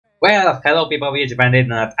Well, hello people of YouTube and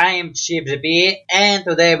Internet, I am CheapGP and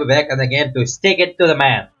today we're back again to Stick It to the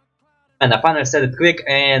Man. And I finally said it quick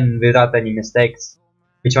and without any mistakes.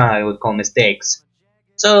 Which one I would call mistakes.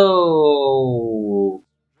 So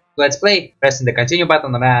let's play, pressing the continue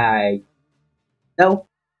button right now.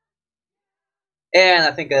 And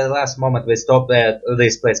I think at the last moment we stopped at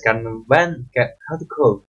this place, how do you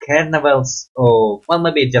call it? Carnivals, or well,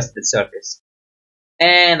 maybe just the circus.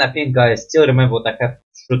 And I think I still remember what I have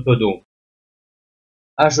to do.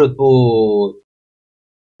 I should put...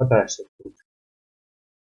 What I should put?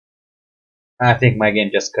 I think my game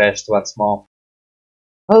just crashed once more.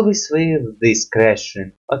 Obviously this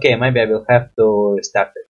crashing. Okay, maybe I will have to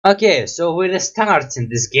restart it. Okay, so we restart in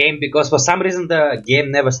this game because for some reason the game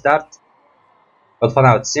never starts. But for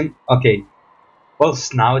now it seems... Okay. Well,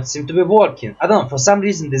 now it seems to be working. I don't know, for some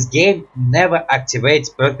reason this game never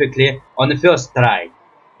activates perfectly on the first try.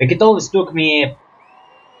 Like it always took me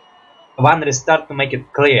one restart to make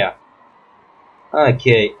it clear.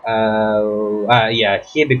 Okay, yeah,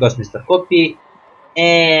 here because Mr. Copy,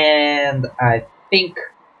 and I think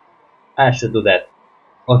I should do that.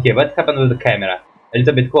 Okay, what happened with the camera? A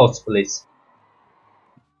little bit closer, please.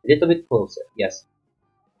 A little bit closer, yes.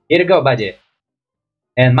 Here you go, buddy.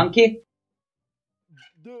 And monkey?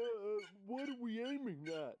 What are we aiming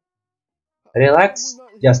at? Relax,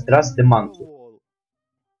 just trust the monkey.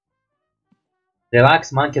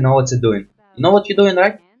 Relax, monkey, know what you're doing. You know what you're doing,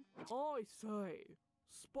 right? I say,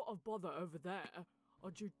 spot of bother over there.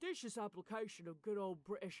 A judicious application of good old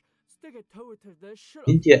British stick-it-to-itiveness should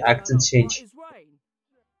Didn't your accent change?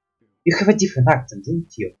 You have a different accent,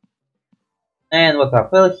 didn't you? And what our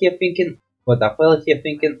fellow here thinking? What our fellow here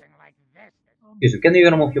thinking? Excuse me, can you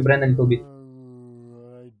remove your brain a little bit?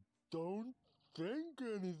 I don't think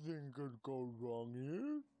anything could go wrong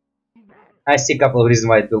here. I see a couple of reasons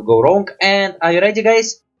why it will go wrong. And are you ready,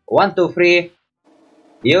 guys? 1, 2, 3.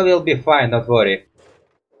 You will be fine, don't worry.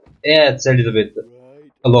 Yeah, it's a little bit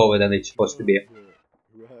lower than it's supposed to be.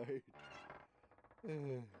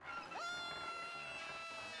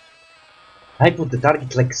 I put the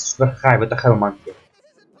target like super high, what the hell, monkey?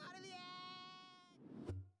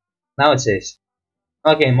 Now it says.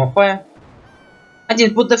 Okay, more fire. I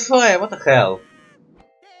didn't put the fire, what the hell?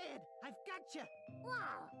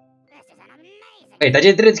 Wait, I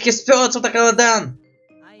didn't read his thoughts, what the hell done?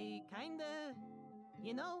 I kinda...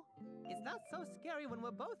 You know, it's not so scary when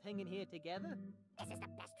we're both hanging here together. This is the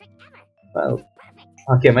best trick ever. Well,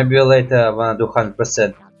 okay, maybe we'll later wanna do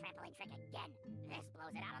 100%.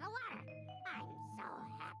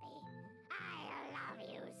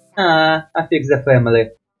 I fixed the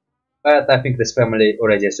family. But I think this family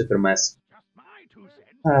already a super mess.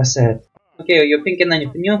 Sad. Okay, you're thinking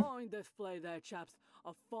anything new? A fine display there, chaps.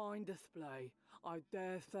 A fine display. I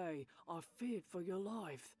dare say, I feared for your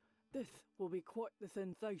lives. This will be quite the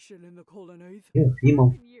sensation in the colonies. Yeah,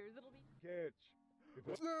 Emo.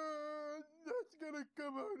 That's gonna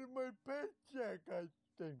come out of my paycheck, I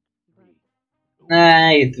think.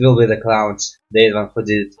 It will be the clowns. They one who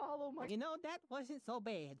did it. You know, that wasn't so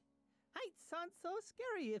bad. Heights aren't so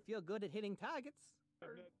scary if you're good at hitting targets.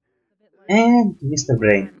 And Mr.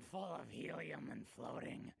 Brain. I'm full of helium and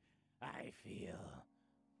floating. I feel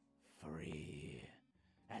free,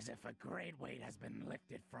 as if a great weight has been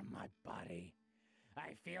lifted from my body.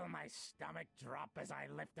 I feel my stomach drop as I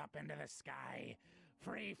lift up into the sky,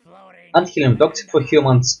 free floating. And helium toxic for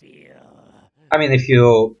humans. I mean, if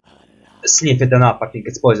you sniff it enough, I think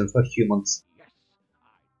it's poison for humans.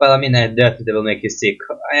 Well, I mean, definitely will make you sick.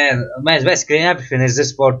 And basically, everything in this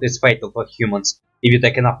sport is fatal for humans if you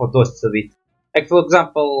take enough of doses of it. Like, for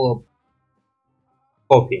example,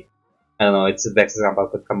 coffee. I don't know, it's the best example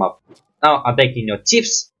I could come up. Now, I'm taking your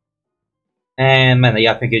chips. And man,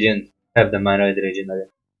 yeah, I think you didn't have them originally.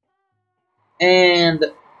 And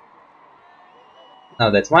now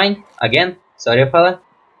that's mine. Again, sorry, fella.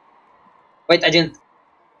 Wait, I didn't.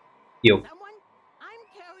 You.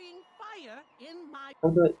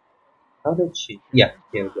 How did she? Yeah,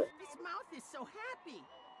 here we go. This mouth is so happy.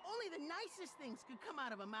 Only the nicest things could come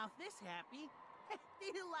out of a mouth this happy.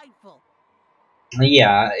 Delightful.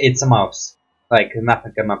 Yeah, it's a mouse. Like,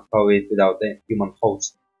 nothing can up it without a human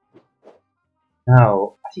host.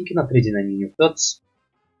 Now, I think you're not reading any new thoughts.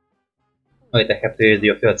 Wait, I have to read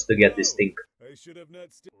your thoughts to get this thing.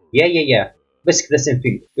 Yeah. Basically the same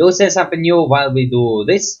thing. You'll say something new while we do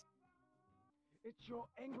this.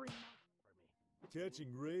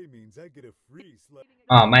 Catching Ray means I get a free slap.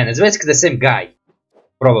 Oh man, it's basically the same guy.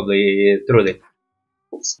 Probably, truly.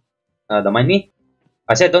 Oops. Don't mind me.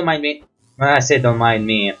 I said don't mind me. I said don't mind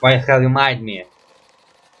me. Why the hell you mind me?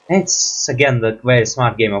 It's again the very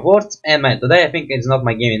smart game of words, and man, today I think it's not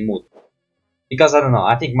my gaming mood. Because I don't know,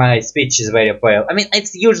 I think my speech is very pale. I mean,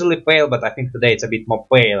 it's usually pale, but I think today it's a bit more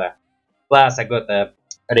paler. Plus, I got a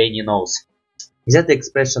rainy nose. Is that the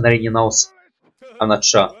expression rainy nose? I'm not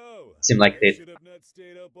sure. Seems like it.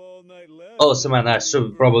 Also, man, I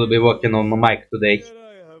should probably be working on my mic today.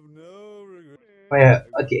 Oh, yeah,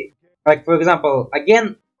 okay. Like, for example,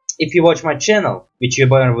 again, if you watch my channel, which you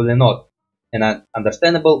probably not, and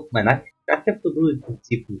understandable, man, I have to do it with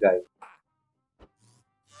different guy.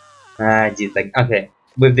 I did like, okay,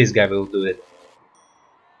 with this guy we'll do it.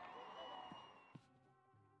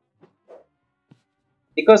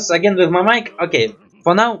 Because again with my mic, okay,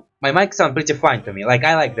 for now my mic sounds pretty fine to me. Like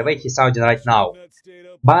I like the way he's sounding right now.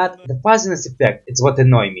 But the fuzziness effect, it's what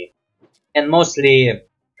annoys me. And mostly,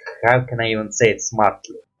 how can I even say it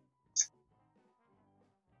smartly?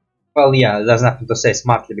 Well, yeah, there's nothing to say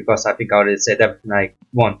smartly because I think I already said everything I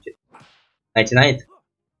wanted. 99?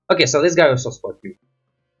 Okay, so this guy also spotted me.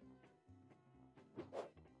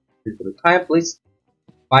 A little bit higher, please.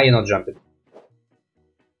 Why you not jumping?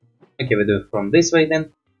 Okay, we do it from this way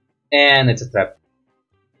then. And it's a trap.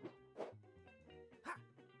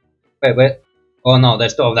 Wait, wait. Oh no,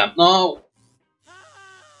 there's two of them. No!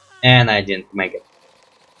 And I didn't make it.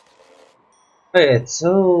 Wait,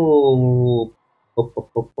 so...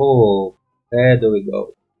 Where do we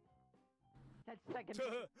go?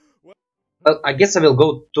 Well, I guess I will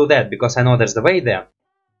go to that because I know there's the way there.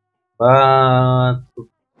 But...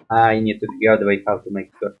 I need to figure out the way how to make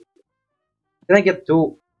it perfect. Can I get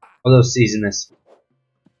two of those seasoners?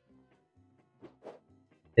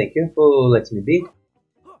 Thank you for letting me be.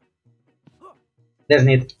 There's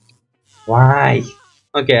need. Why?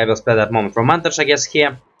 Okay, I will spare that moment from montage, I guess,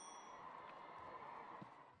 here.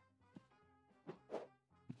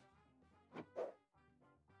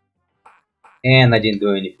 And I didn't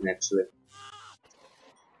do anything actually.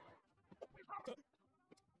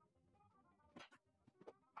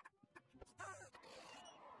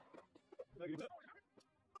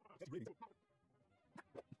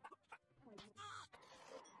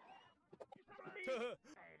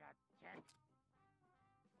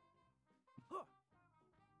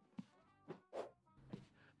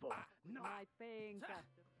 My paying customer.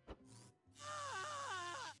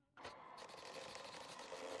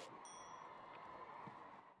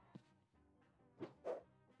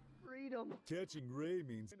 Freedom. Catching Ray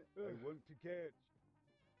means I want to catch.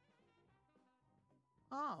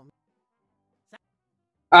 Oh,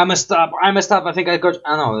 I messed up, I think I got...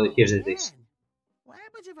 Oh no, here's it is. man. What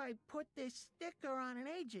happens if I put this sticker on an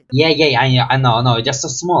agent? Yeah, I know, it's just so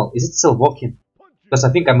small. Is it still working? Because I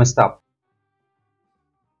think I messed up.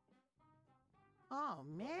 Oh,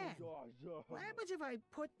 man. What happens if I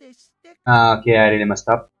put this sticker... Okay, I really messed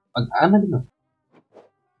up. I maybe not.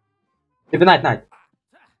 Maybe night.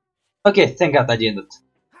 Okay, thank God I didn't.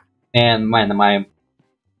 And man, my...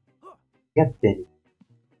 God damn it.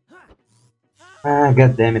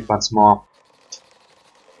 God damn it once more.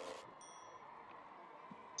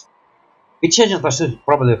 Which agent I should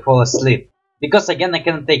probably fall asleep? Because again I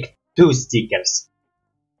can take two stickers.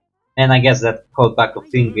 And I guess that whole pack of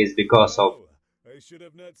thing is because of... I should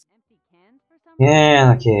have not.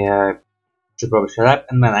 Yeah, okay, I should probably shut up.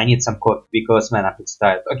 And man, I need some coffee because man, I'm pretty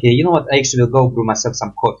tired. Okay, you know what? I actually will go brew myself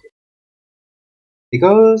some coffee.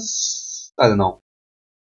 Because... I don't know.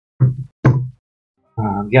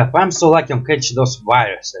 Yeah, I'm so lucky on catching those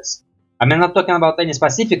viruses. I mean, I'm not talking about any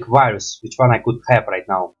specific virus, which one I could have right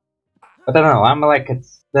now. But I don't know, I'm like,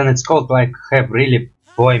 then it's called like have really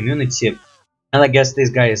poor immunity. And I guess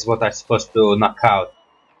this guy is what I'm supposed to knock out.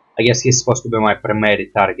 I guess he's supposed to be my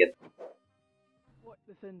primary target. What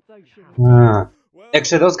the sensation?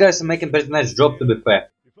 Actually, those guys are making a pretty nice job to be fair.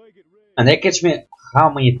 And they catch me how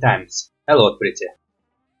many times? A lot, pretty.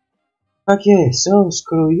 Okay, so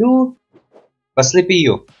screw you. But sleepy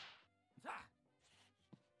you.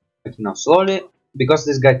 Okay, now slowly, because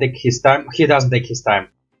this guy takes his time, he doesn't take his time.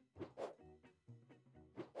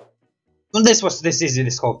 This was this easy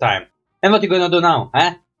this whole time. And what you gonna do now,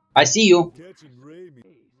 huh? I see you. Catching Ray means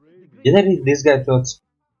Did I read this guy thoughts?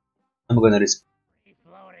 I'm gonna risk.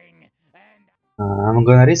 I'm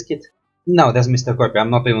gonna risk it. No, that's Mr. Copy. I'm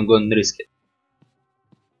not even gonna risk it.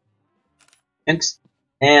 Thanks.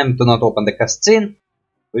 And to not open the cutscene,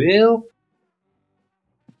 we will.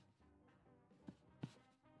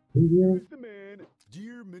 the man.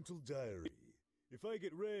 Dear mental diary, if I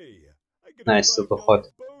get Ray, I get Nice, a super $5 hot.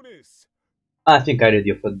 bonus. I think I read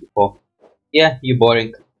your foot before. Yeah, you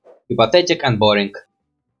boring. You pathetic and boring.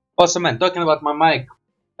 Also, man, talking about my mic.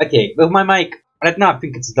 Okay, with my mic, right now I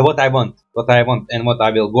think it's what I want and what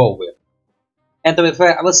I will go with. And to be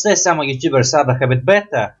fair, I will say some YouTubers either have it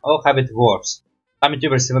better or have it worse. Some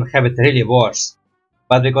YouTubers even have it really worse.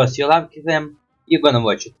 But because you like them, you're gonna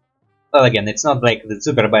watch it. Well, again, it's not like it's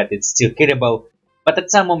super bad, it's still hearable, but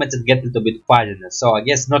at some moments it gets a little bit funny, so I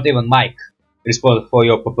guess not even Mike responsible for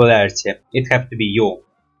your popularity, it have to be you.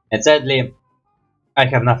 And sadly, I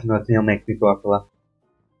have nothing that will make me popular.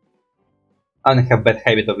 I only have bad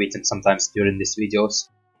habit of eating sometimes during these videos.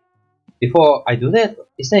 Before I do that,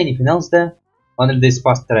 is there anything else there? Only this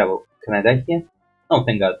fast travel. Can I die here? No,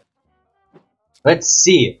 thank God. Let's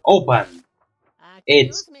see. Open!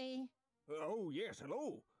 It's... me. Oh, yes,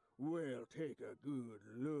 hello. Well, take a good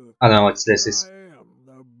look. I don't know what this is. I am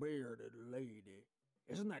the bearded lady.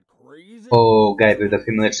 Isn't that crazy? Oh, guy with the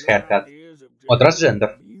female haircut. Oh,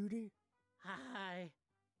 transgender.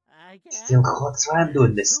 I guess. Still hot, so I'm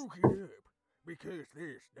doing this. So hip, because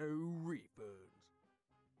there's no refunds.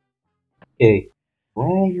 Okay.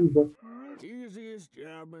 Where you go? Easiest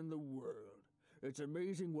job in the world. It's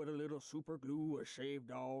amazing what a little super glue, a shaved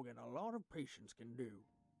dog, and a lot of patience can do.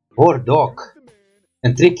 Poor dog.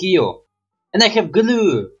 And 3 Q. And I have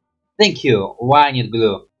glue. Thank you. Why I need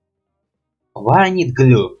glue? Why I need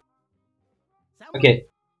glue? Okay.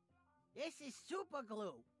 This is super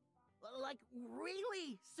glue. Like,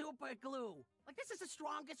 really super glue. Like, this is the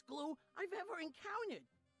strongest glue I've ever encountered.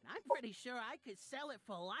 And I'm pretty sure I could sell it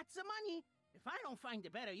for lots of money if I don't find a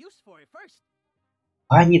better use for it first.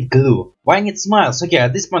 I need glue. Why I need smiles? Okay,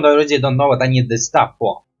 at this point I already don't know what I need this stuff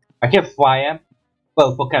for. I have fire.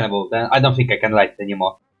 Well, for cannibal, then I don't think I can light it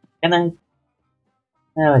anymore. Can I?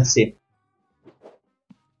 Let's see.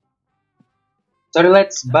 Sorry,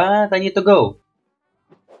 but I need to go.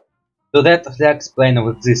 To that flags plane of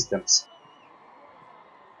existence.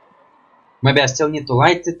 Maybe I still need to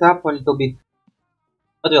light it up a little bit.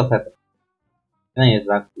 What will happen? Can I get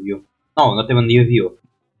back to you? No, not even your view.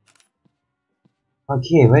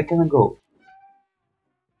 Okay, where can I go?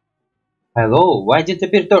 Hello, why didn't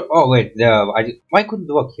appear to... Oh wait, why couldn't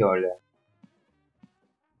walk here earlier?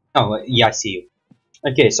 Oh, yeah, I see you.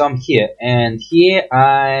 Okay, so I'm here, and here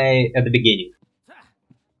at the beginning.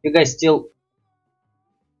 You guys still...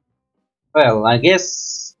 Well, I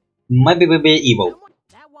guess... Maybe we'll be evil.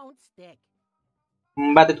 That won't stick.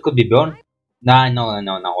 But it could be burned. Nah, no.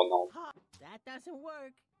 That doesn't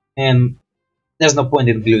work. And there's no point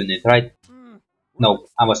in gluing it, right? No,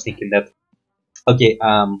 I was thinking that. Okay,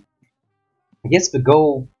 I guess we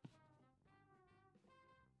go...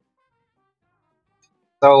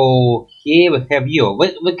 So, here we have you.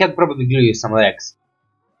 We can probably glue you some legs.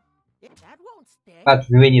 That won't stick. But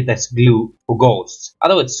we need this glue for ghosts.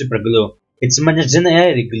 Although it's super glue. It's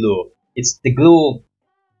imaginary glue. It's the glue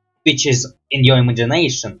which is in your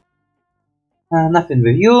imagination. Nothing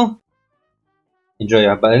with you. Enjoy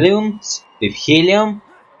your balloons with helium.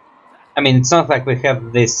 I mean, it's not like we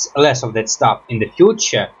have this less of that stuff in the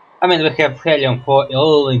future. I mean, we have helium for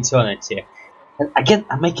all eternity. And again,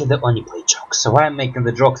 I'm making the only play jokes, so I'm making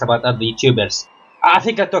the jokes about other YouTubers. I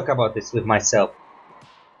think I talk about this with myself.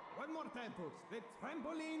 One more time, folks. The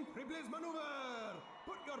trampoline triples maneuver.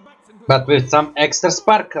 Put your backs into But with some extra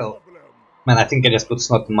sparkle. Man, I think I just put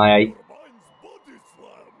snot in my eye.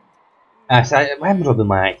 I'm rubbing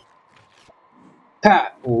my eye.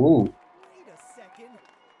 Ha! Ooh. Wait a second.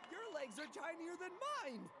 Your legs are tinier than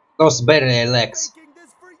mine. Those berry legs. Making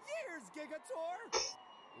this for years, Gigator.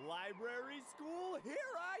 Library school, here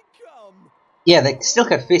I come. Yeah, they still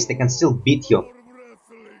have fists, they can still beat you.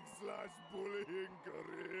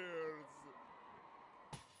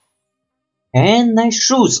 And nice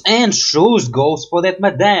shoes, and shoes goes for that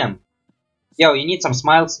madam. Yo, you need some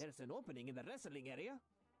smiles? There's an opening in the wrestling area.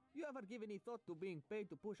 You ever give any thought to being paid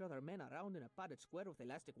to push other men around in a padded square with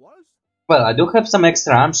elastic walls? Well, I do have some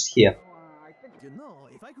extra arms here. You know,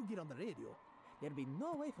 if I could get on the radio, there'd be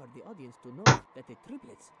no way for the audience to know that the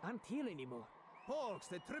triplets aren't here anymore. Folks,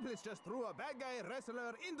 the triplets just threw a bad guy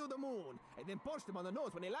wrestler into the moon and then punched him on the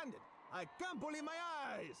nose when he landed. I can't believe my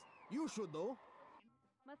eyes. You should though.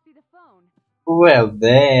 Must be the phone. Well,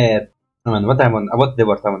 that... I mean, what the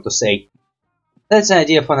word I want to say. That's an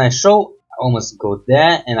idea for a nice show. I almost go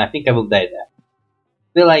there, and I think I will die there.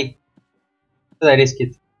 Will I risk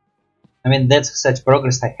it? I mean, that's such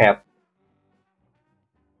progress I have.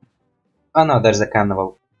 Oh no, there's a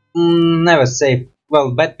carnival. Never safe.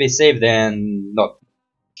 Well, better be safe than not.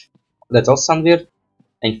 That's all sound weird.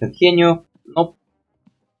 And continue. Nope.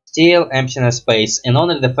 Still emptiness space, and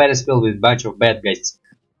only the Ferris wheel with bunch of bad guys.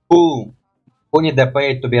 Who need the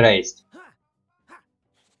pay to be raised.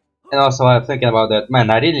 And also I'm thinking about that, man,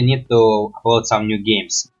 I really need to upload some new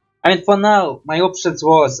games. I mean, for now, my options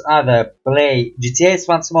was either play GTA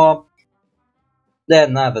once more,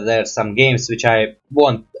 Then there's some games which I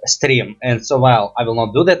won't stream, and so well, I will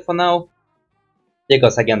not do that for now.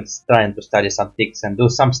 Because again, trying to study some things and do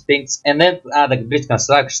some things, and then the grid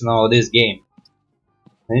construction of this game.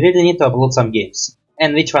 I really need to upload some games,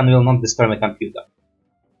 and which one will not destroy my computer.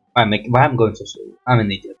 I'm going to sue. I'm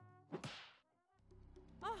an idiot.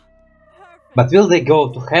 But will they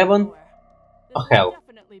go to heaven or hell?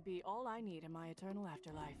 Definitely be all I need in my eternal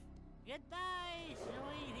afterlife. Goodbye,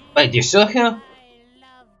 sweetie. Wait, you saw her? I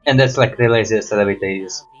love And that's like the laziest elevator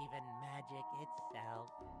is. even magic itself.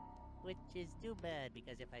 Which is too bad,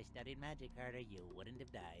 because if I studied magic harder, you wouldn't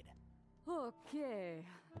have died. Okay,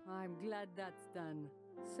 I'm glad that's done.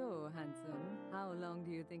 So, handsome, how long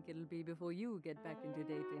do you think it'll be before you get back into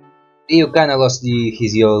dating? You kinda lost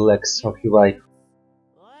his yellow legs of your wife.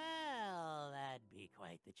 Well, that'd be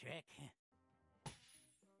quite the trick.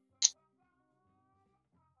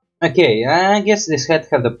 Okay, I guess this head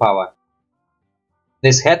have the power.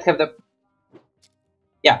 This head have the...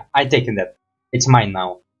 Yeah, I taken that. It's mine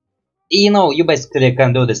now. You know, you basically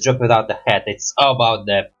can do this job without the head. It's all about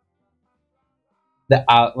the...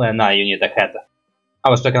 well, no, you need the head. I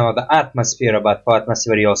was talking about the atmosphere, but for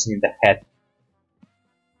atmosphere you also need the head.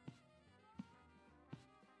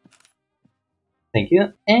 Thank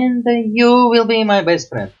you. And you will be my best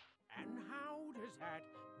friend. And how does that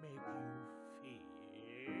make you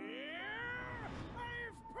feel?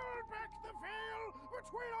 I've pulled back the veil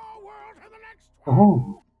between our world and the next one.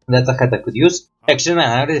 Oh, that's a head I could use. Actually, man,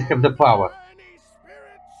 I already have the power. Any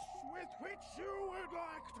spirits with which you would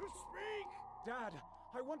like to speak? Dad,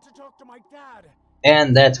 I want to talk to my dad.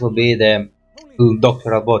 And that will be the Dr.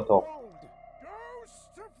 Roboto.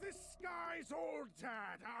 Ghost of the skies, old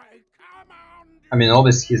dad, I command you. I mean,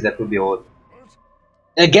 obviously that would be odd.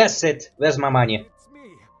 Guess it. Where's my money? It's me.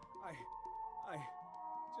 I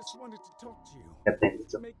just wanted to talk to you. God damn it.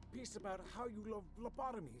 To make peace about how you love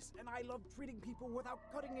lobotomies, and I love treating people without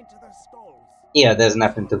cutting into their skulls. Yeah, there's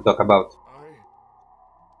nothing to talk about.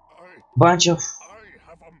 Bunch of... I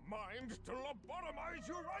have a mind to lobotomize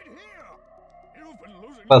you right here. You've been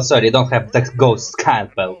losing. Well, sorry, you don't have that ghost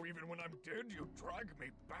scalpel. Even when I'm dead, you drag me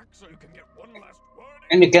back so you can get one last word.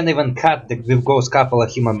 And you can't even cut the ghost scalpel a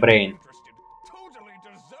human brain. Totally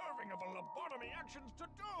deserving of a lobotomy actions to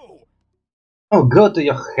do. Oh, go to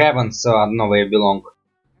your heavens, so I don't know where you belong.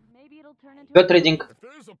 Maybe it'll turn into Good reading. If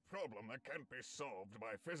there's a problem that can't be solved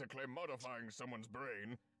by physically modifying someone's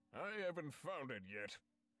brain, I haven't found it yet.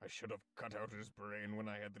 I should have cut out his brain when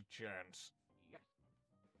I had the chance.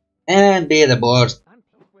 And be the worst.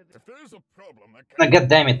 If there's a problem that Oh, can't God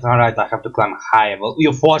damn it, alright, I have to climb high. Well,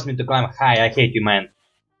 you forced me to climb high, I hate you, man.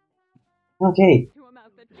 Okay. to a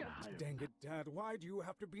mouth that just Dang it, Dad, why do you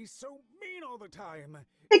have to be so mean all the time?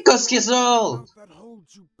 Because he's old. Mouth that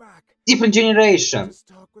holds you back. Different generation. Just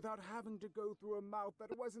talk without having to go through a mouth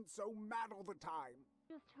that wasn't so mad all the time.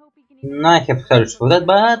 just hope he can I have searched for that,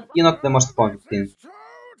 but you're not the most important thing. This is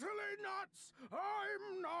totally nuts!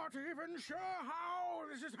 I'm not even sure how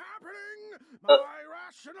this is happening! My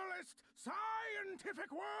rationalist, scientific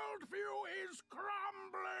worldview is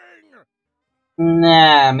crumbling!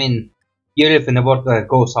 Nah, I mean, you live in a world where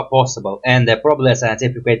ghosts are possible, and there probably a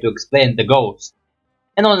scientific way to explain the ghosts.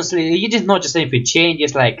 And honestly, you didn't notice anything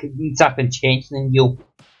changes, like something changed in you.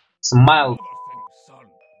 Smile. Another thing, son.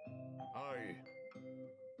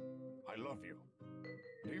 I love you.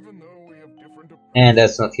 Even though we have different approaches, And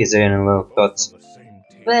that's not his original both thoughts. on the same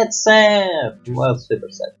team. That's sad. Well, super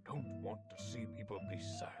sad. Don't want to see people be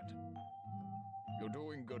sad. You're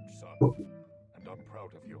doing good, son. And I'm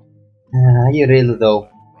proud of you. You really though.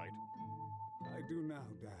 Right? I do now,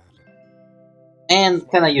 Dad. And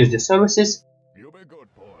can I use the services? You be good,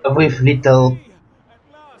 boy. With little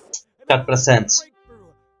At last! cut percents.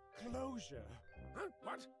 Breakthrough. Closure. Huh?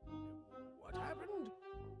 What? What happened?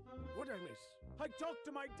 What I miss? I talked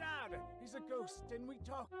to my dad. He's a ghost, and we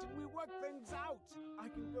talked and we worked things out. I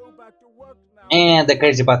can go back to work now. And the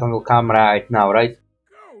crazy button will come right now, right?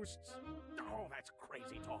 Ghosts? Oh, that's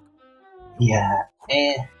crazy talk. Yeah.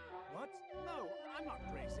 Eh. What? No, I'm not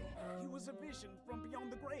crazy. He was a vision from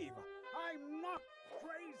beyond the grave. I'm not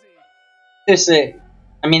crazy. Seriously,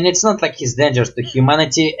 I mean, it's not like he's dangerous to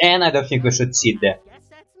humanity, and I don't think we should sit there. Guess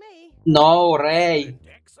that's me. No, Ray.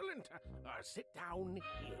 Excellent. Sit down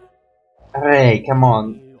here. Ray, come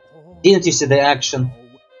on. Didn't you see the action?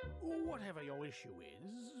 Whatever your issue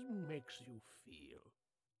is, makes you feel.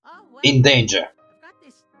 Oh, well, In danger. I've got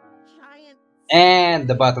this giant And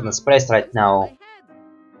the button is pressed right on my now. head.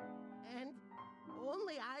 And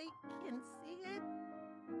only I can see it.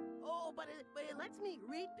 Oh, but it lets me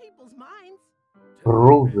read people's minds.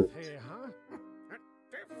 Prove it. Hey, huh?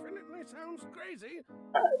 Definitely It sounds crazy.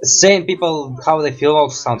 Saying people how they feel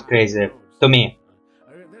also sounds crazy to me.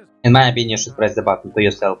 In my opinion, you should press the button to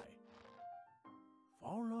yourself.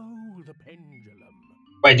 Follow the pendulum.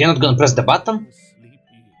 Wait, you're not gonna press the button? Sleepy.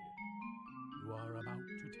 You are about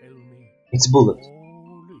to tell me It's bullet.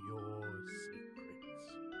 all your secrets.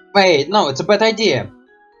 Wait, no, it's a bad idea.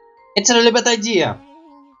 It's a really bad idea.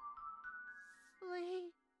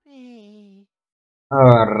 Sleepy.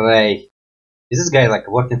 Alright. Is this guy like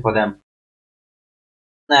working for them?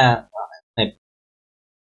 Nah. Maybe.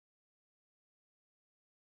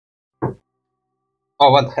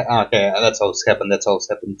 Oh, what? Okay, that's all's happened. That's all's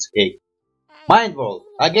happened. It's okay. Mind World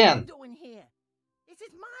again. What are you doing here? This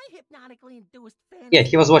is my hypnotically induced fantasy. Yeah,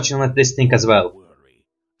 he was watching this thing as well. Worry.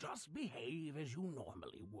 Just behave as you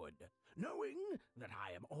normally would, knowing that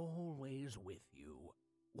I am always with you,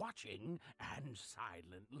 watching and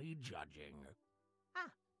silently judging. Ah,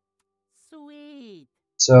 sweet.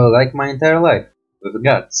 So, like my entire life, with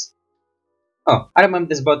guts. Oh, I remember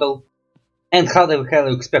this bottle. And how the hell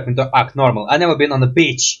you expect me to act normal? I've never been on a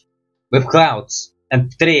beach with clouds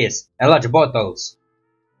and trees and large bottles.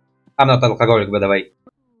 I'm not alcoholic, by the way.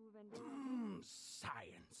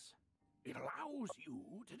 Science. It allows you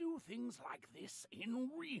to do things like this in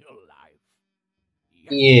real life.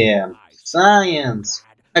 Yes, Yeah, I science.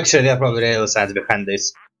 that Actually, there's probably real science behind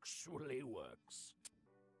this. actually works.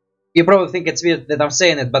 You probably think it's weird that I'm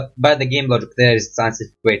saying it, but by the game logic, there is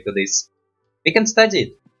scientific way to this. We can study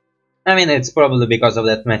it. I mean, it's probably because of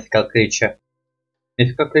that mythical creature.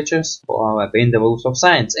 Mythical creatures? Oh, I obeying the rules of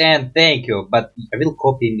science. And thank you, but I will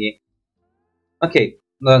copy me. Okay,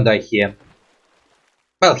 don't die here.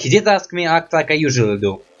 Well, he did ask me act like I usually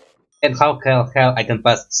do. And how hell I can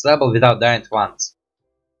pass this level without dying once.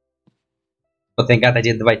 But thank God I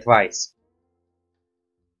didn't die twice.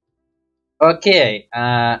 Okay,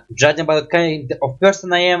 judging by the kind of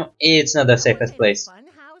person I am, it's not the safest place. Fun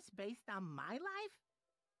house based on my life?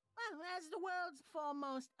 Well, as the world's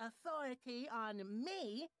foremost authority on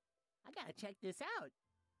me, I gotta check this out.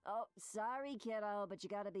 Oh, sorry, kiddo, but you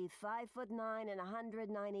gotta be 5'9" and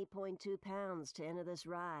 190.2 pounds to enter this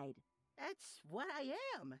ride. That's what I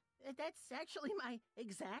am. That's actually my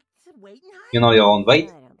exact weight and height. You know your own weight?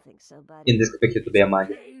 I don't think so, buddy. Didn't expect you to be a man.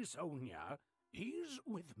 Okay, Sonia, he's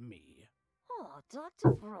with me. Oh,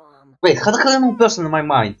 Dr. Brom. Wait, how the hell am I a person in my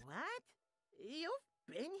mind? What? You've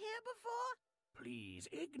been here before? Please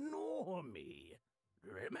ignore me.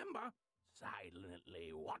 Remember,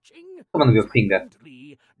 silently watching, Come on with your finger.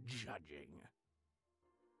 silently judging.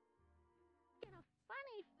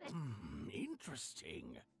 Funny thing.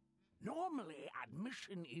 Interesting. Normally,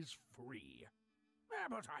 admission is free.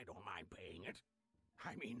 But I don't mind paying it.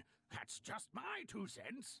 I mean, that's just my 2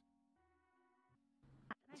 cents.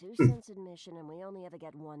 2 cents admission, and we only ever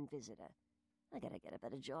get one visitor. I gotta get a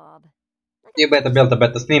better job. You better build a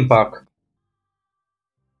better theme park.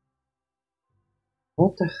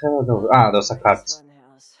 What the hell are those? Ah, those are cards.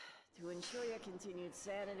 Funhouse. To ensure your continued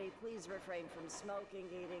sanity, please refrain from smoking,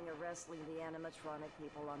 eating, or wrestling the animatronic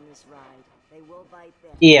people on this ride. They will bite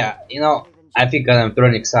back. Yeah, you know, I think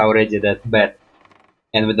animatronics are already that bad.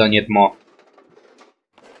 And we don't need more.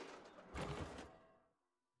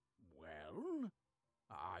 Well,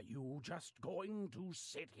 are you just going to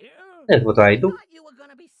sit here? That's what I do. Thought you were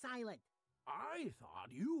gonna be silent. I thought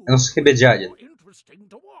you And also he be judged. were interesting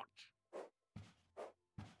to watch.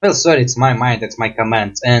 Well, sorry, it's my mind, it's my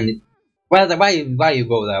commands, and... Well, why you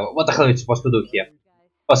go there? What the hell are you supposed to do here?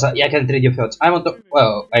 Also, yeah, I can read your thoughts. I want to...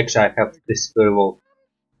 Well, actually, I have this revolve.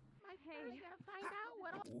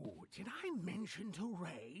 Oh, did I mention to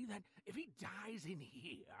Ray that if he dies in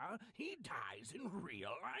here, he dies in real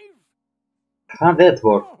life? How that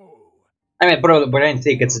work? Oh, I mean, probably Brian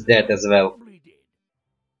think it's dead as well. probably did.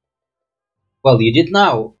 Well, you did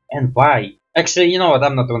now, and why? Actually, you know what,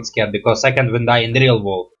 I'm not even scared, because I can't even die in the real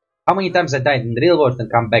world. How many times I died in the real world and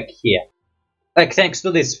come back here? Like, thanks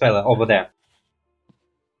to this fella over there.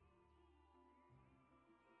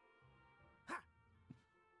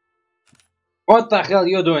 What the hell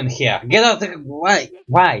you doing here? Get out of... Why?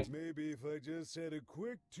 Why? Maybe if I just had a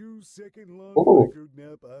quick 2-second long Ooh. record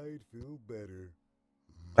nap, I'd feel better.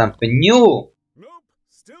 Something new! Nope,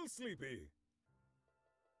 still sleepy.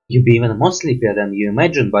 You be even more sleepier than you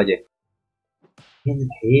imagined, buddy. And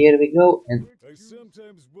here we go, and... I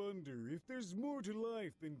sometimes wonder if there's more to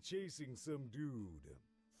life than chasing some dude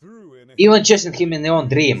through an Even chasing him in your own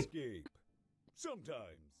dream. escape. Sometimes.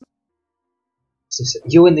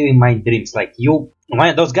 You in my dreams, like you...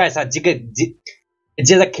 Man, those guys are dedicated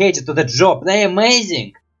to the job. They're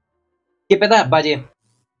amazing. Keep it up, buddy.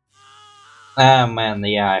 Ah, man,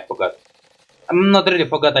 yeah, I forgot. I'm not really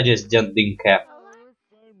forgot, I just didn't care.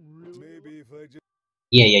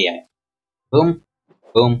 Yeah. Boom,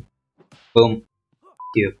 boom, boom,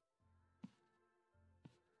 cube.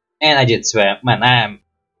 And I did swear, man,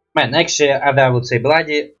 actually, I would say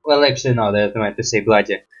bloody. Well, actually, no, I meant to say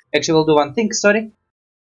bloody. Actually, we'll do one thing, sorry.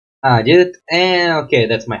 I did it, and okay,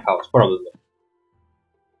 that's my house, probably.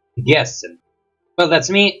 Guessing. Well, that's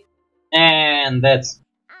me, and that's...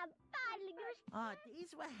 Oh,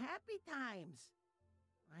 these were happy times.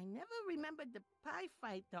 I never remembered the pie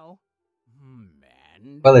fight, though.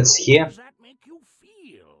 Man, Well, it's here. how does that make you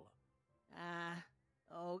feel?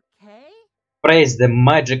 Okay. Praise the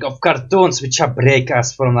magic of cartoons which break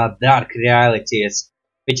us from our dark realities,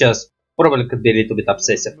 which is probably could be a little bit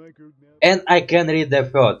obsessive. And I can read their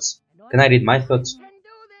thoughts. Can I read my thoughts? Can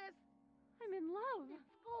do this. I'm in love.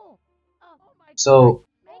 Oh, my So,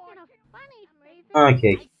 making a funny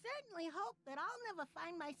okay. I certainly hope that I'll never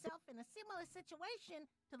find myself in a similar situation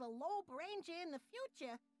to the Lobe Ranger in the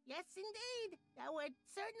future. Yes, indeed. That would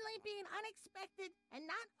certainly be an unexpected and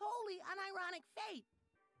not wholly unironic fate.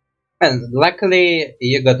 And luckily,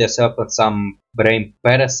 you got yourself some brain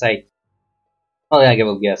parasite. Well, I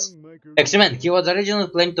will guess. Actually, man, he was originally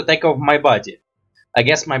planning to take over my body. I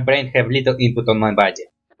guess my brain have little input on my body.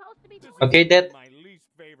 Okay, Dad? My least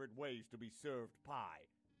favorite ways to be served pie.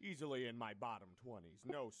 Easily in my bottom 20s,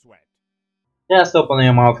 no sweat. Just open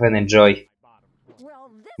your mouth and enjoy.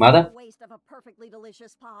 Well, this Mother? is a waste of a perfectly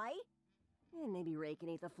delicious pie. And maybe Ray can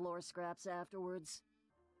eat the floor scraps afterwards.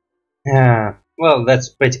 Yeah, well, that's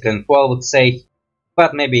pretty cool, I would say.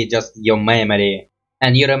 But maybe just your memory.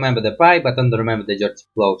 And you remember the pie, but don't remember the dirty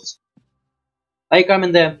clothes. Are you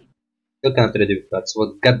coming there? You cannot read with that,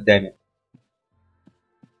 so god damn it.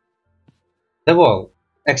 The wall.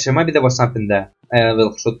 Actually, maybe there was something there.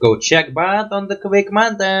 We should go check, but on the quick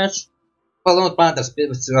montage. Well, not montage,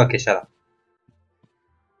 okay, shut up.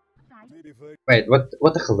 Wait, what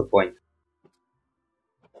the hell the point?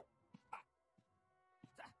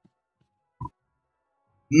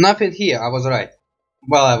 Nothing here, I was right.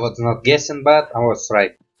 Well, I was not guessing, but I was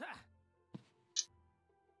right.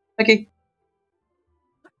 Okay.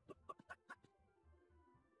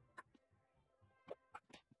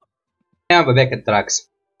 Now we're back at tracks.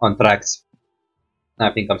 On tracks.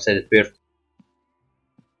 I think I've said it weird.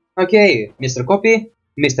 Okay, Mr. Copy,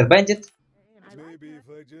 Mr. Bandit. Maybe if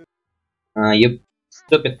I just... You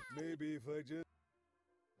stupid. Maybe if I just...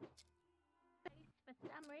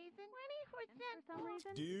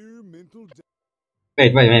 Dear mental...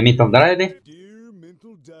 Wait, mental diary? Dear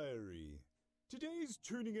mental diary. Today's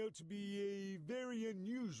turning out to be a very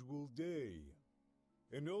unusual day.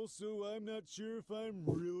 And also, I'm not sure if I'm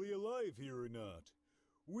really alive here or not.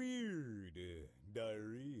 Weird,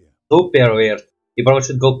 diary. Super weird. You probably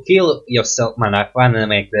should go kill yourself, man. I finally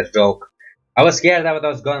make that joke. I was scared that I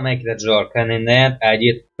was gonna make that joke, and in the end, I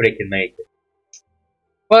did freaking make it.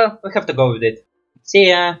 Well, we have to go with it. See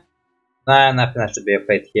ya. Nah, nothing I should be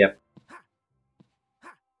afraid here.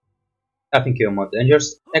 I think you're more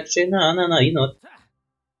dangerous. Actually, no, you're not.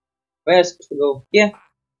 Where am I supposed to go? Yeah.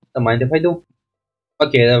 Don't mind if I do.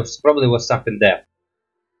 Okay, there probably was something there.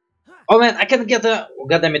 Oh man, I can't get the...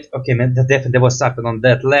 God damn it. Okay, man, there definitely was something on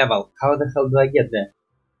that level. How the hell do I get there?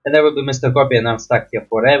 And there will be Mr. Copy and I'm stuck here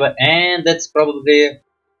forever. And that's probably...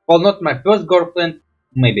 Well, not my first girlfriend.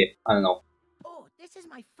 Maybe. I don't know. Oh, this is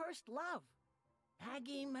my first love.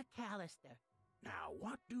 Maggie McAllister. Now,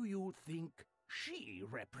 what do you think she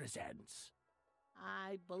represents?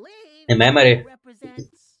 I believe A memory. she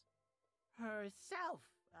represents herself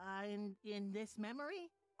in this memory.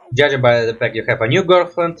 Judging by the fact you have a new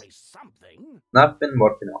girlfriend. Something. Nothing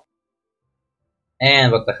working out.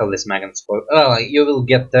 And what the hell is Magnet's for? Oh, you will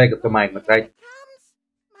get tagged to Magnet, right? Here it comes.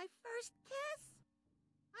 My first kiss.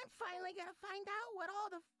 I'm finally gonna find out what all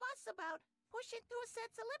the fuss about pushing two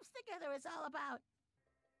sets of lips together is all about.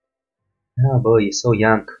 Oh boy, you're so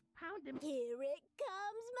young. Here it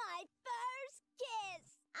comes, my first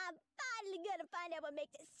kiss. I'm finally gonna find out what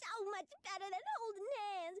makes it so much better than holding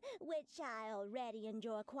hands, which I already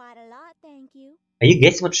enjoy quite a lot, thank you. Are you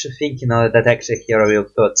guessing what you're thinking that actually here are real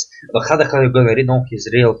thoughts? Or how the hell are you gonna read all his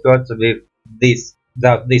real thoughts with this,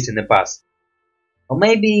 without this in the past? Or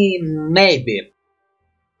maybe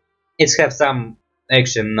it's have some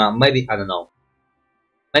action, maybe, I don't know.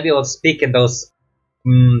 Maybe I was speaking those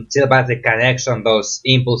telepathic connection, those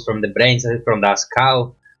impulse from the brains, from the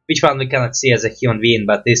skull, which one we cannot see as a human being,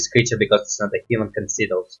 but this creature, because it's not a human, can see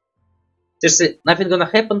those. Seriously, nothing gonna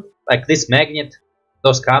happen? Like this magnet,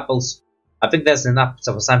 those couples? I think there's enough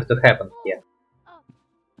for something to happen here.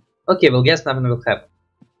 Okay, we'll guess nothing will happen.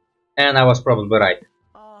 And I was probably right.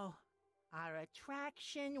 Oh, our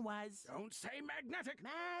attraction was... Don't say magnetic.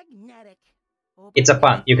 magnetic. It's a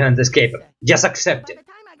pun. You can't escape it. Just accept By it. the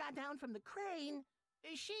time I got down from the crane,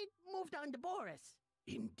 she'd moved on to Boris.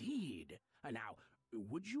 Indeed. Now,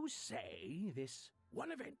 would you say this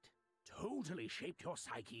one event totally shaped your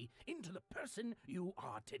psyche into the person you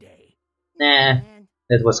are today? Nah, Man,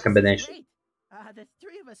 that was Boris is combination. great. The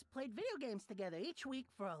three of us played video games together each week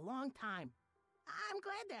for a long time. I'm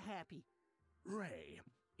glad they're happy. Ray,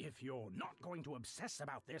 if you're not going to obsess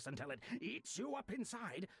about this until it eats you up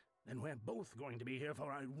inside, then we're both going to be here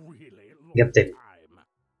for a really long Get it. time.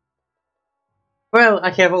 Well,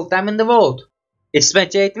 I have all time in the world. It's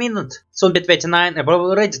 28 minutes, soon be 29, and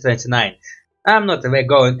probably already 29. I'm not really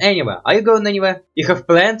going anywhere. Are you going anywhere? You have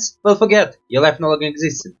plans? Well, forget. Your life no longer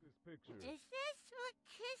exists. Is this what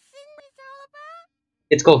kissing is all about?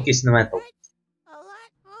 It's called kissing metal. A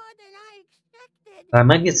lot more than I expected. Are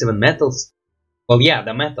magnets even metals? Well, yeah,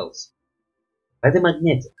 they're metals. Why the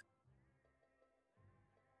magnetic?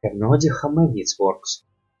 I have no idea how magnets works.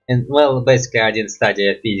 And, well, basically I didn't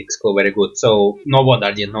study physics school very good, so no wonder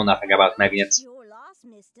I didn't know nothing about magnets. You're lost,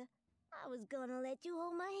 mister. I was gonna let you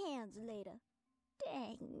hold my hands later.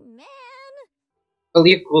 Dang, man. Well,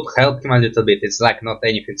 you could help him a little bit, it's like not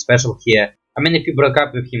anything special here. I mean, if you broke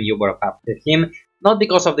up with him, you broke up with him, not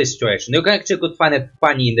because of this situation. You actually could find it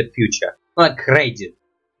funny in the future. Not crazy.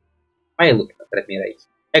 Why are you looking at me, Ray?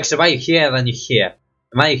 Actually, why are you here when you're here?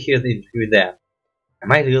 Why are you here then you're there?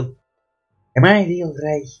 Am I real? Am I real,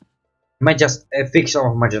 Ray? Am I just a fiction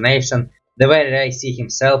of imagination? The way Ray sees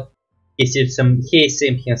himself, he sees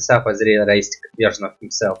himself as a realistic version of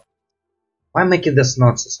himself. Why am I making this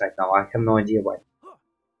nonsense right now? I have no idea why.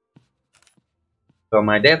 So am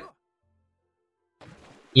I dead?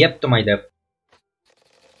 Yep, to my death.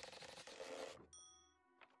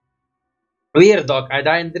 Weird dog, I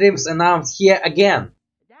die in dreams and now I'm here again.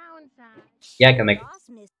 Downside. Yeah, I can make it. Lost,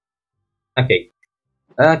 mister. Okay.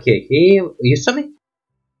 Okay, you saw me?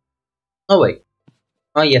 Oh wait.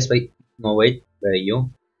 Oh yes, wait. No wait, where are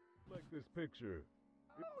you? Like this picture.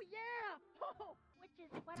 Oh, yeah. Oh, which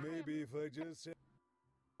is what Maybe if I just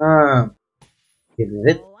Give me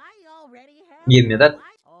that. Oh, I already have. Give me that.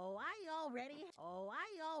 Oh, I already.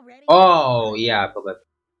 Oh yeah, I forgot.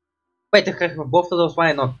 Wait, I have both of those,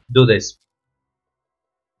 why not do this?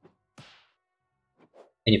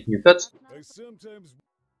 Any new thoughts? I sometimes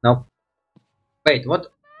No. Wait,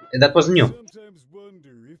 what? That was new. sometimes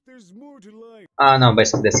wonder if there's more to life. Ah, no,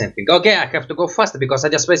 basically the same thing. Okay, I have to go faster because I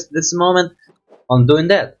just wasted this moment on doing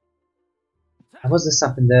that. Was there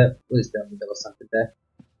something there? Please tell me there was something there.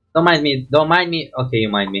 Don't mind me, don't mind me. Okay, you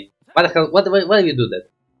mind me. What the hell? Why do you do that?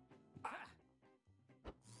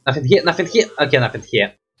 Nothing here, nothing here. Okay, nothing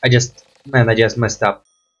here. I just messed up.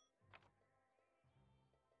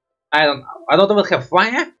 I don't even have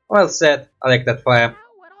fire? Well said, I like that fire.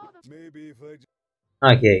 Maybe if I just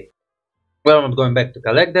Okay. Well, I'm going back to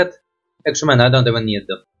collect that. Actually, man, I don't even need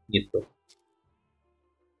to.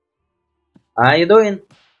 How you doing?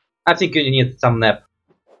 I think you need some nap.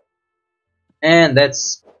 And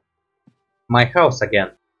that's my house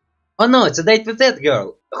again. Oh no, it's a date with that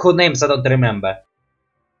girl, whose names I don't remember.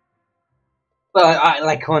 Well, I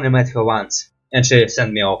like only met her once, and she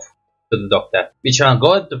sent me off to the doctor. Which I'm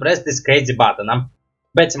going to press this crazy button. I'm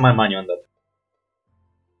betting my money on that.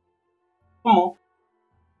 Come on.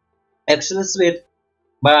 Actually sweet.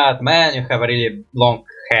 But man, you have a really long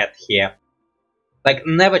head here. Like,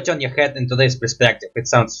 never turn your head into this perspective, it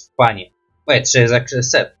sounds funny. Wait, she is actually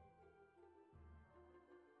sad.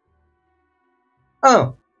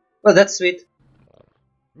 Oh, well that's sweet.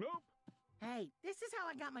 Nope. Hey, this is how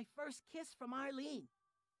I got my first kiss from Arlene.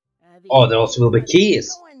 Oh, there also will be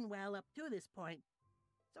keys. Going well up to this point.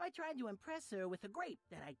 So I tried to impress her with a grape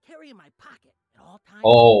that I carry in my pocket at all times.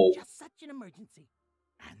 Oh. Just such an emergency.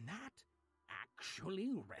 And that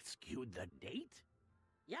actually rescued the date?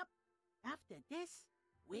 Yep. After this,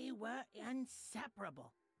 we were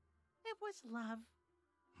inseparable. It was love.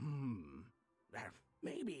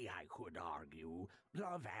 Maybe I could argue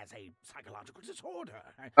love as a psychological disorder.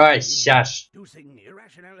 Alright, shush. Inducing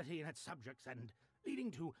irrationality in its subjects and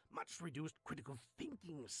leading to much reduced critical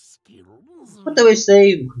thinking skills. What do we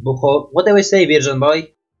say, Buho? What do we say, Virgin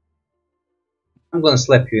Boy? I'm gonna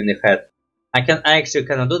slap you in the head. I actually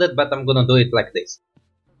cannot do that, but I'm gonna do it like this.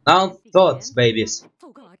 Now, thoughts, babies.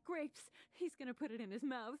 Oh god, grapes. He's gonna put it in his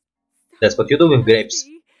mouth. So That's what you do with grapes.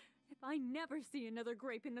 nasty. If I never see another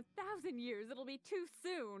grape in 1,000 years, it'll be too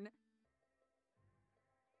soon.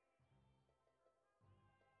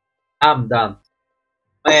 I'm done.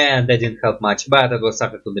 And that didn't help much, but it was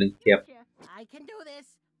something to drink here. I can do this.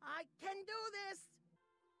 I can do this.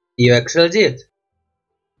 You actually did.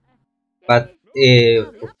 But,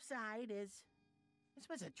 Well, the upside is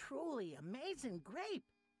was a truly amazing grape.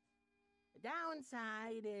 The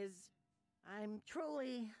downside is I'm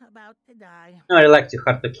truly about to die. I like too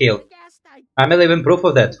hard to kill. I guessed I'm living proof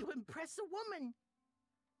of that. to impress a woman.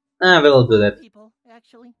 I will do that. People,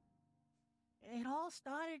 actually. It all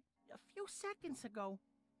started a few seconds ago.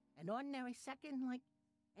 An ordinary second like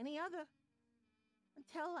any other.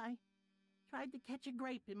 Until I tried to catch a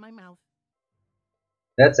grape in my mouth.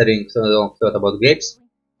 That's a ring, so I don't thought about grapes.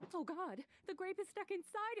 Oh god, the grape is stuck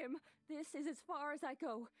inside him. This is as far as I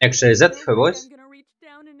go. Actually, is that her voice? I'm gonna reach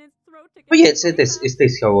down in his throat to Oh yes, it is. It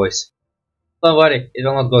is her voice. Don't worry, it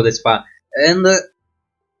will not go this far. And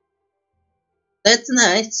that's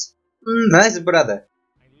nice. Nice, brother.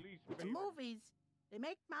 The movies, they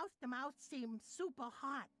make mouth-to-mouth seem super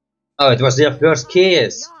hot. Oh, it was their first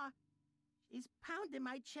kiss. Yeah, he's pounding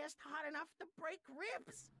my chest hard enough to break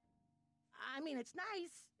ribs. I mean, it's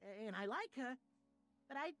nice, and I like her,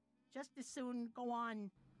 but I'd just as soon go on,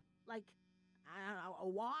 like, I don't know, a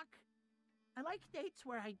walk. I like dates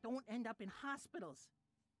where I don't end up in hospitals.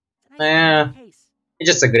 It's a nice case. It's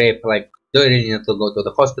just a grape. Like, do you really need to go to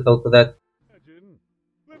the hospital for that?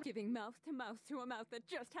 Giving mouth to a mouth that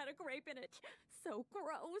just had a grape in it. So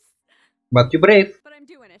gross. But you're brave. But I'm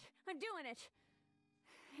doing it. I'm doing it.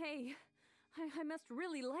 Hey, I must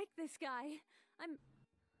really like this guy. I'm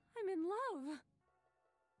in love.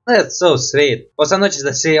 That's so sweet. Also notice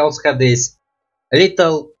that she also have this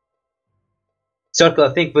little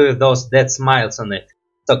circular thing with those dead smiles on it.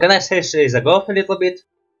 So can I say she is a golf a little bit?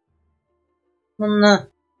 No.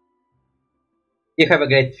 You have a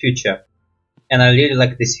great future. And I really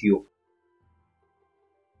like this view.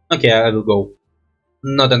 Okay, I will go.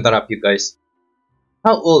 Not interrupt you guys.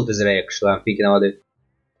 How old is Ray actually? I'm thinking about it.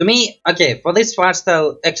 To me, okay, for this fart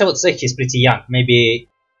style, actually I would say he's pretty young. Maybe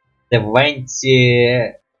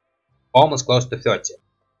 20, almost close to 30.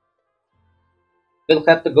 We'll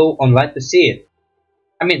have to go online to see it.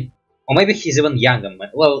 I mean, or maybe he's even younger.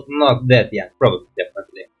 Well, not that young, probably,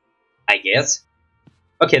 definitely. I guess.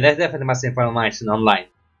 Okay, there's definitely much information online.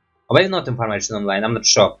 Or maybe not information online, I'm not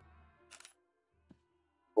sure.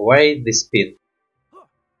 Why this spin?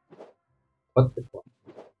 What the fuck?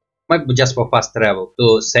 Might be just for fast travel,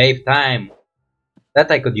 to save time. That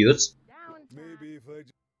I could use. Maybe if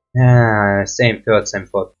I Same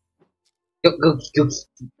thought. Go.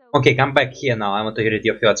 Okay, come back here now, I want to read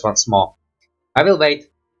your thoughts once more. I will wait.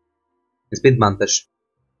 Speed montage.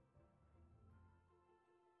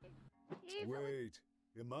 Wait,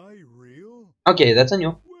 am I real? Okay, that's a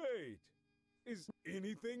new. Wait, is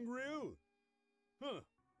anything real? Huh.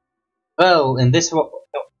 Well, in this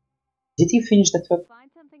did he finish that thought?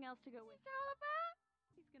 Find something else to go with.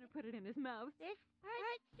 He's gonna put it in his mouth.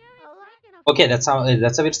 Okay, that's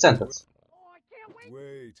a weird sentence.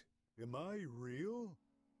 Wait, am I real?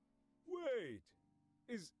 Wait,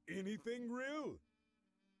 is anything real?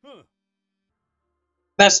 Huh.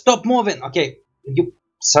 Let's stop moving! Okay, you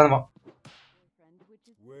son of a...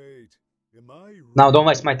 Wait, am I real? Now don't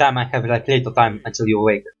waste my time, I have like little time until you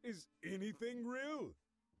wake. Is anything real?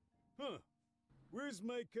 Huh. Where's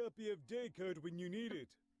my copy of Daycode when you need it?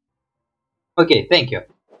 Okay, thank you.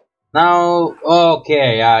 Now,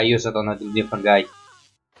 okay, I use it on a different guy.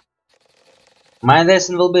 My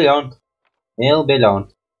lesson will be learned. Will be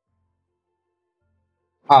learned.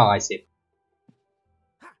 Oh, I see.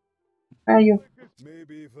 Where are you?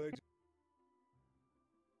 Maybe if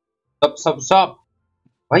I... Stop!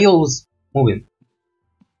 Why are you always moving?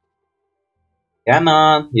 Come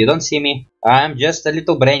on, you don't see me. I'm just a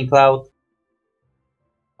little brain cloud.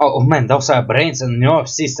 Oh man, those are brains and nerve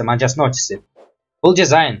system, I just noticed it. Cool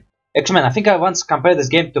design. Actually man, I think I once compared this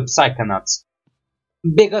game to Psychonauts.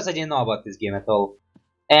 Because I didn't know about this game at all.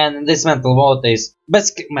 And this mental mode is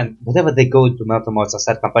basically, man, whatever they go to mental modes, I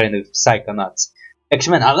start comparing it with Psychonauts.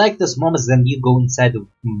 Actually man, I like those moments when you go inside the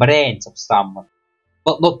brains of someone.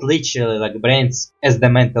 But not literally like brains as the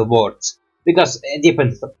mental words. Because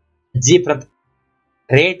different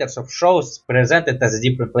creators of shows present it as a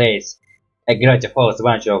different place. Like Gravity Falls, a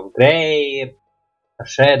bunch of grey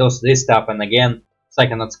shadows, this stuff, and again,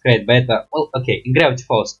 Psychonauts create better. Well, okay, in Gravity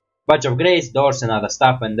Falls, bunch of greys, doors, and other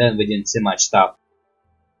stuff, and then we didn't see much stuff.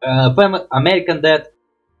 American Dad,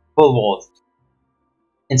 full world.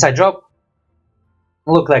 Inside Job,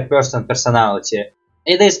 look like person personality.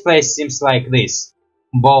 In this place seems like this,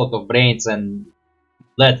 both of brains and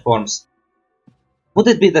platforms. Would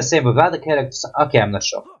it be the same with other characters? Okay, I'm not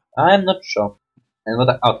sure. I'm not sure. And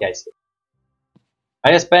what? Okay, I see.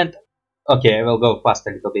 I just spent. Okay, I will go fast a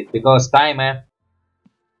little bit because time. Where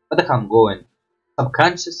the hell I'm going?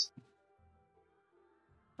 Subconscious.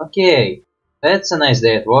 Okay, that's a nice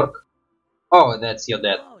day at work. Oh, that's your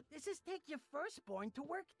dad. Oh, this is taking your firstborn to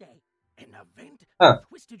Workday? An event Huh. that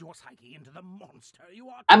twisted your psyche into the monster you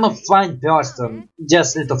are I'm a today. fine person,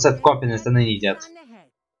 just little self-confidence and an idiot. On the head.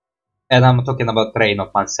 And I'm talking about train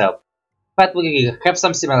of myself. But we have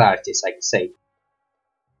some similarities, I can say.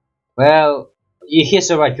 Well, if he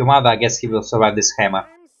survived your mother, I guess he will survive this hammer.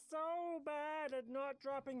 I'm so bad at not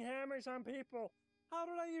dropping hammers on people. How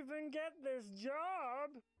did I even get this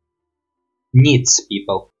job? Needs,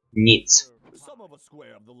 people. Needs. The sum of a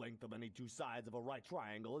square of the length of any two sides of a right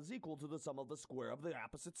triangle is equal to the sum of the square of the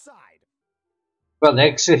opposite side. Well, they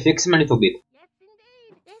actually fix him a little bit. Yes,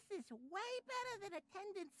 indeed. This is way better than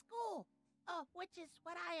attending school. Oh, which is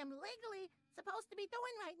what I am legally supposed to be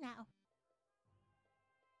doing right now.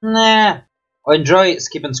 Nah. Enjoy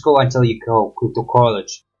skipping school until you go to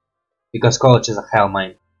college. Because college is a hell,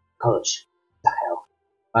 man. College. The hell.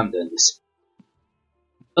 I'm doing this.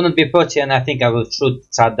 Don't be putty, and I think I will shoot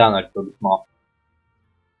that down a little bit more.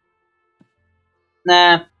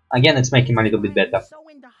 Nah. Again, it's making me a little bit better. So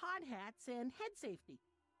into hard hats and head safety.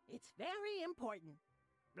 It's very important.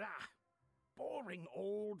 Blah. Boring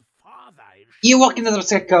old father. You working as a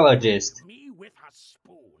psychologist. Me with a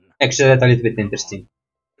spoon. Actually, that's a little bit interesting.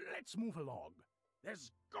 Let's move along.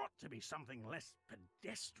 There's got to be something less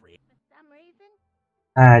pedestrian. For some reason,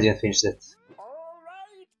 I didn't finish that.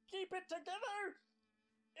 Alright, keep it together!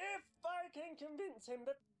 If I can convince him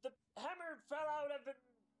that the hammer fell out of a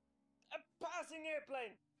passing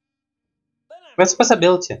airplane, then I'm...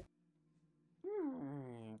 Responsibility.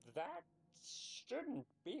 That shouldn't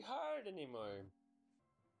be hard anymore.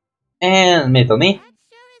 And me. that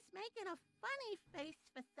sure is making a funny face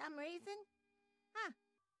for some reason. Huh.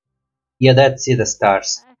 Yeah, that's it, the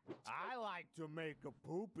stars. I like to make a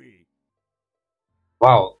poopy.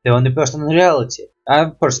 Wow, the only person in reality. I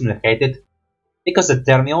personally hate it. Because it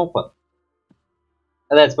turned me open.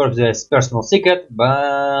 That's probably a personal secret,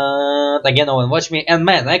 but again, no one watch me. And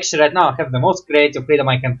man, actually right now I have the most creative freedom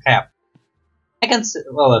I can have. I can say,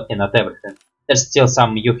 well, okay, not everything. There's still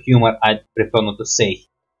some humor I'd prefer not to say.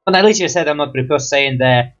 But I literally said I'm not prefer saying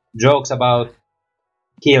the jokes about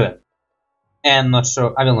killing. And not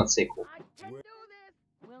sure, I will not say who.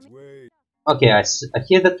 Wait. Okay, I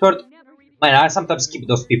hear that word. Man, I sometimes skip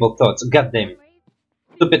those people's thoughts, god damn it.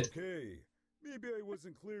 Stupid. Okay, maybe I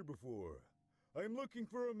wasn't clear before. I'm looking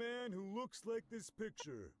for a man who looks like this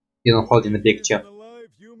picture. You don't hold in the He is picture. an alive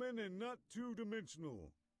human and not two-dimensional.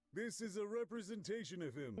 This is a representation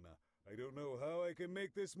of him. I don't know how I can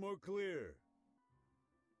make this more clear.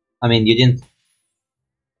 I mean, you didn't.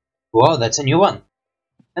 Wow, that's a new one.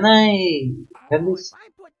 Can I have Oh, this? if I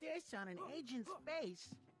put this on an agent's face,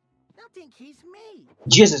 they'll think he's me.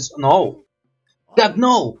 Jesus, no! God,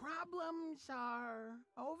 no! Problems are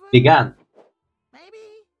over. Began.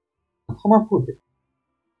 Maybe. How am I put it?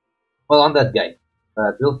 Well, on that guy.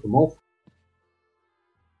 Will he move?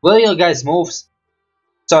 Will you guys move?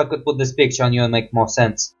 So I could put this picture on you and make more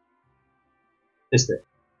sense. This way.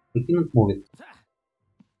 We cannot move it.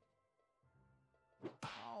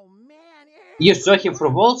 Oh man, You saw him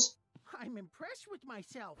through walls? I'm impressed with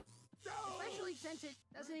myself, especially since it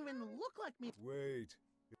doesn't even look like me. Wait.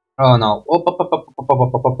 Oh no.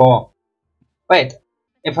 Oh. Wait.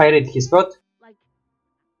 If I read his thought? Like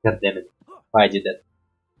God damn it. Why I did that?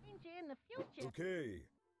 in the future. Okay.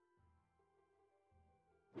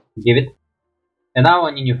 Give it. And now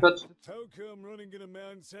on in your thought? How come running in a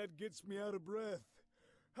man's head gets me out of breath?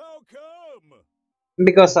 How come?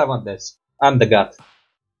 Because I want this. I'm the god.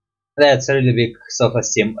 That's a really big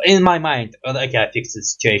self-esteem. In my mind. Okay, I fixed the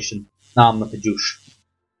situation. Now I'm not a douche.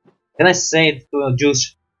 Can I say it to a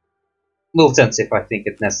douche? We'll sense if I think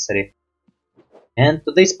it's necessary. And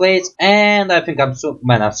to this place, and I think I'm soon.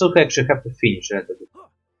 Man, I soon actually have to finish it.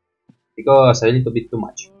 Because a little bit too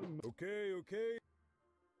much. Okay, okay.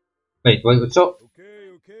 Wait, so.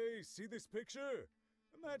 Okay, see this picture?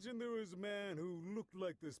 Imagine there was a man who looked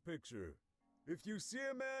like this picture. If you see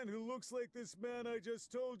a man who looks like this man I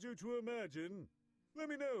just told you to imagine, let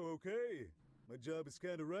me know, okay? My job is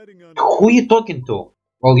kind of riding on it. Who are you talking to?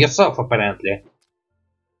 Well, yourself, apparently.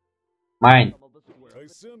 Mine. I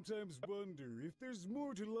sometimes wonder if there's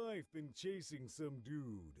more to life than chasing some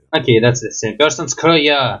dude. Okay, that's the same person. Screw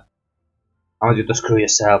ya! I want you to screw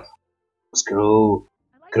yourself. Screw.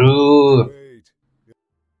 Wait.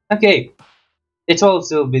 Okay. It will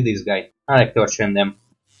still be this guy. I like torturing them.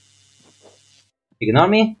 Ignore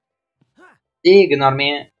me. Ignore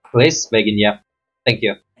me. Please, begging you. Thank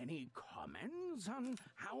you. Any comments on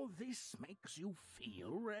how this makes you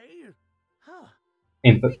feel, Ray? Huh.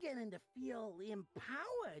 Imp. I'm beginning to feel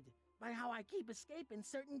empowered by how I keep escaping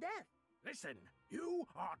certain death. Listen, you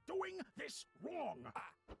are doing this wrong.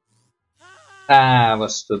 Ah, I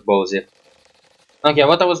was too ballsy. Okay,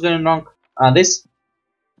 what I was doing wrong? This?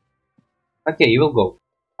 Okay, you will go.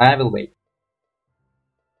 I will wait.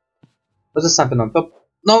 Was there something on top?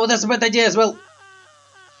 No, that's a bad idea as well!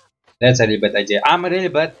 That's a really bad idea. I'm a really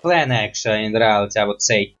bad planner, actually, in reality, I would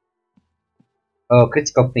say. Oh,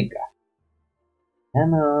 critical thinker.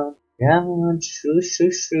 Come on, shush.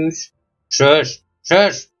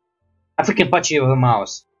 Shush! I freaking punch you with a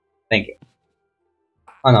mouse. Thank you.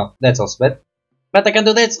 Oh no, that's also bad. But I can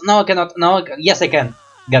do this? No, I cannot. No, yes I can.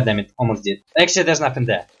 God damn it, almost did. Actually, there's nothing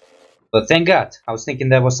there. But thank God, I was thinking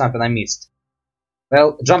there was something I missed.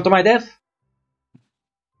 Well, jump to my death?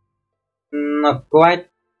 Not quite.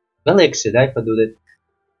 Well, actually, if I do that.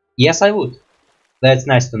 Yes, I would. That's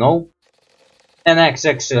nice to know. And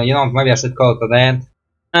actually, you know, maybe I should call it an end.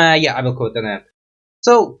 Yeah, I will call it an end.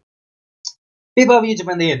 So, people of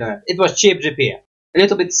YouTube and the internet, it was Cheap GP. A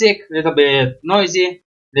little bit sick, a little bit noisy, a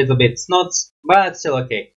little bit snots, but still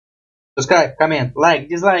okay. Subscribe, comment, like,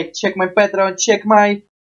 dislike, check my Patreon, check my...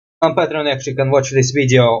 On Patreon actually can watch this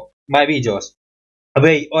video, my videos,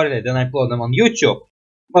 way earlier than I upload them on YouTube.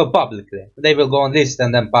 Well, publicly. They will go on list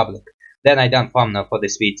and then public. Then I done thumbnail for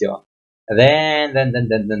this video. Then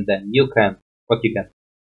you can,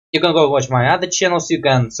 you can go watch my other channels, you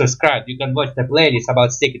can subscribe, you can watch the playlist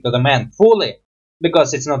about Stick It to the Man fully.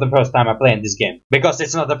 Because it's not the first time I play in this game. Because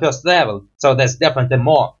it's not the first level. So there's definitely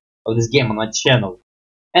more of this game on my channel.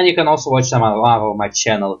 And you can also watch some other on my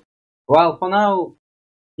channel. Well, for now,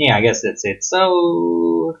 yeah, I guess that's it.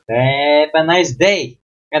 So, have a nice day.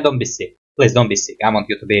 And don't be sick. Please don't be sick. I want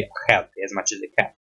you to be healthy as much as you can.